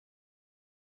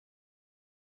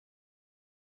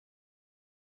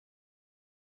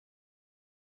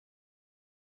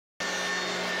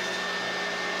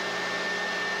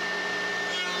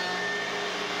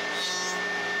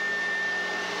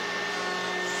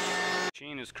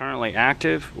is currently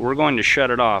active. We're going to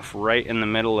shut it off right in the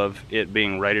middle of it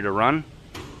being ready to run.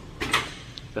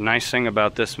 The nice thing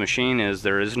about this machine is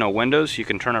there is no windows. You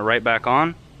can turn it right back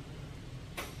on,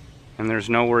 and there's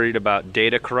no worried about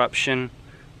data corruption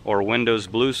or Windows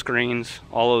blue screens,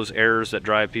 all those errors that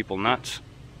drive people nuts.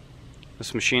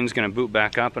 This machine's going to boot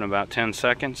back up in about 10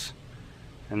 seconds,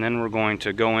 and then we're going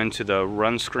to go into the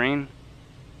run screen,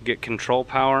 get control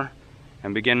power,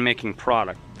 and begin making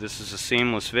product. This is a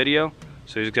seamless video,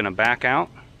 so he's going to back out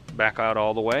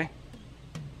all the way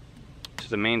to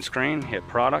the main screen, hit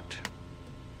product,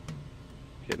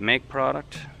 hit make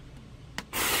product.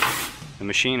 The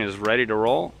machine is ready to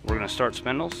roll. We're going to start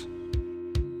spindles.